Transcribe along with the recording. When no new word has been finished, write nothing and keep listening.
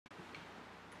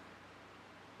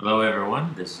Hello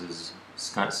everyone, this is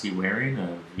Scott C. Waring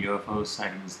of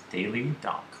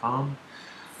UFOSightsDaily.com.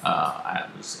 I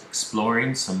was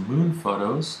exploring some moon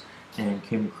photos and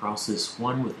came across this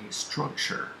one with a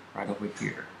structure right over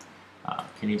here.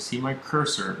 Can you see my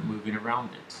cursor moving around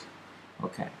it?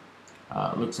 Okay.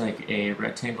 Looks like a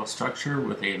rectangle structure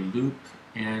with a loop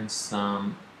and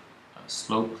some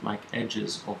slope-like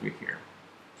edges over here.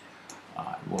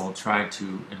 We'll try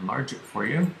to enlarge it for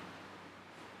you.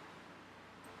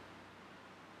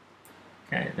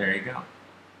 Okay, there you go.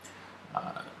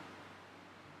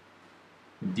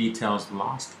 The details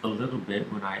lost a little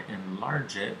bit when I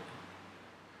enlarge it,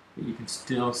 but you can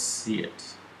still see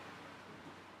it.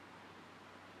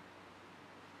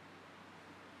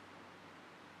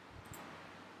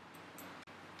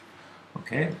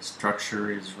 Okay, the structure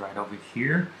is right over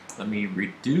here. Let me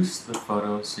reduce the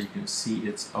photo so you can see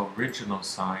its original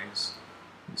size.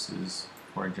 This is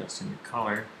for adjusting the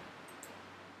color.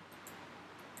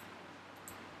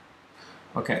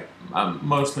 Okay,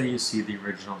 mostly you see the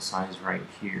original size right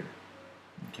here.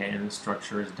 Okay, and the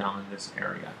structure is down in this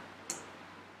area.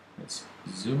 Let's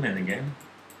zoom in again.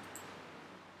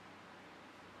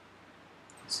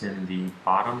 It's in the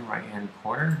bottom right-hand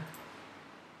corner.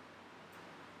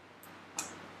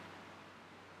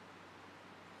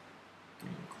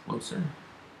 Getting closer.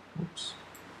 Oops.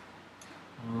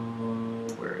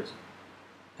 Where is it?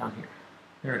 Down here.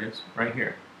 There it is, right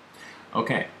here.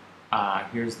 Okay.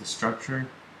 Here's the structure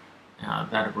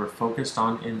that we're focused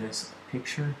on in this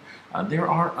picture. There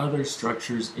are other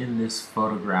structures in this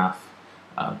photograph,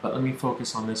 but let me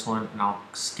focus on this one and I'll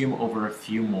skim over a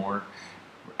few more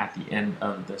at the end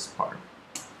of this part.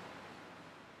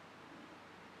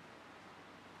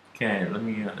 Okay, let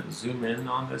me zoom in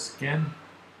on this again.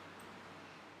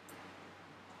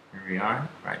 Here we are,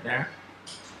 right there.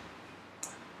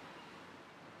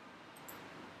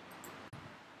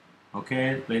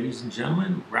 Okay, ladies and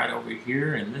gentlemen, right over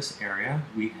here in this area,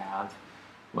 we have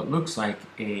what looks like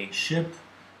a ship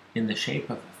in the shape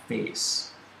of a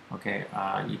face. Okay,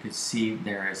 you can see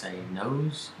there is a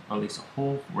nose, or at least a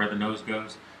hole where the nose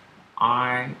goes,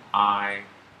 eye,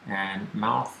 and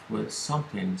mouth with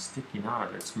something sticking out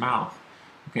of its mouth.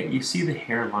 Okay, you see the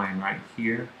hairline right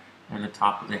here and the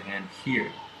top of the head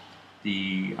here.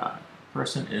 The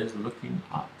person is looking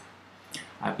up.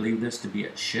 I believe this to be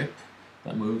a ship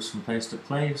that moves from place to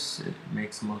place. It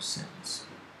makes the most sense.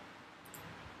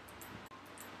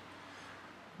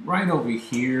 Right over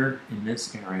here in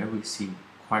this area we see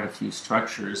quite a few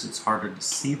structures. It's harder to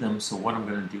see them, so what I'm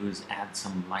going to do is add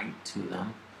some light to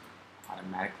them.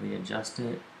 Automatically adjust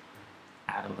it,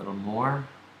 add a little more.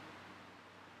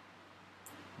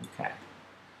 Okay.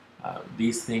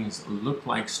 These things look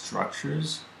like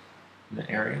structures in the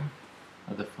area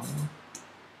of the photo.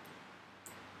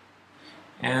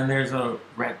 And there's a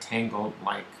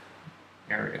rectangle-like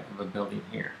area of a building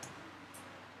here.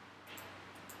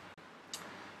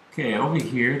 Okay, over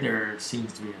here there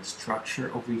seems to be a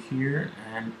structure over here,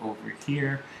 and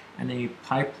a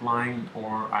pipeline,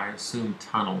 or I assume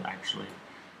tunnel actually,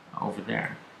 over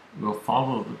there. We'll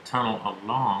follow the tunnel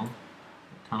along.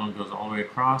 The tunnel goes all the way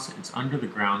across. It's under the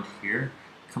ground here,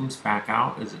 comes back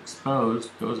out, is exposed,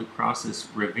 goes across this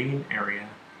ravine area,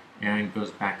 and goes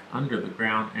back under the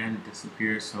ground and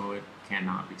disappears so it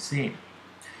cannot be seen.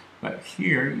 But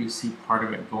here you see part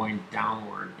of it going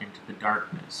downward into the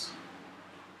darkness.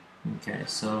 Okay,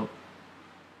 so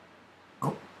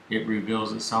it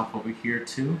reveals itself over here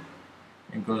too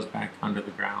and goes back under the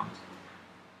ground.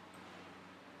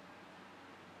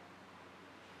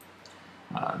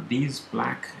 These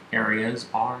black areas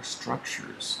are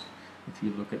structures. If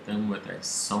you look at them with a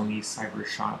Sony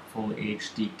CyberShot Full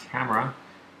HD camera,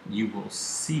 you will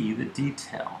see the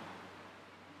detail.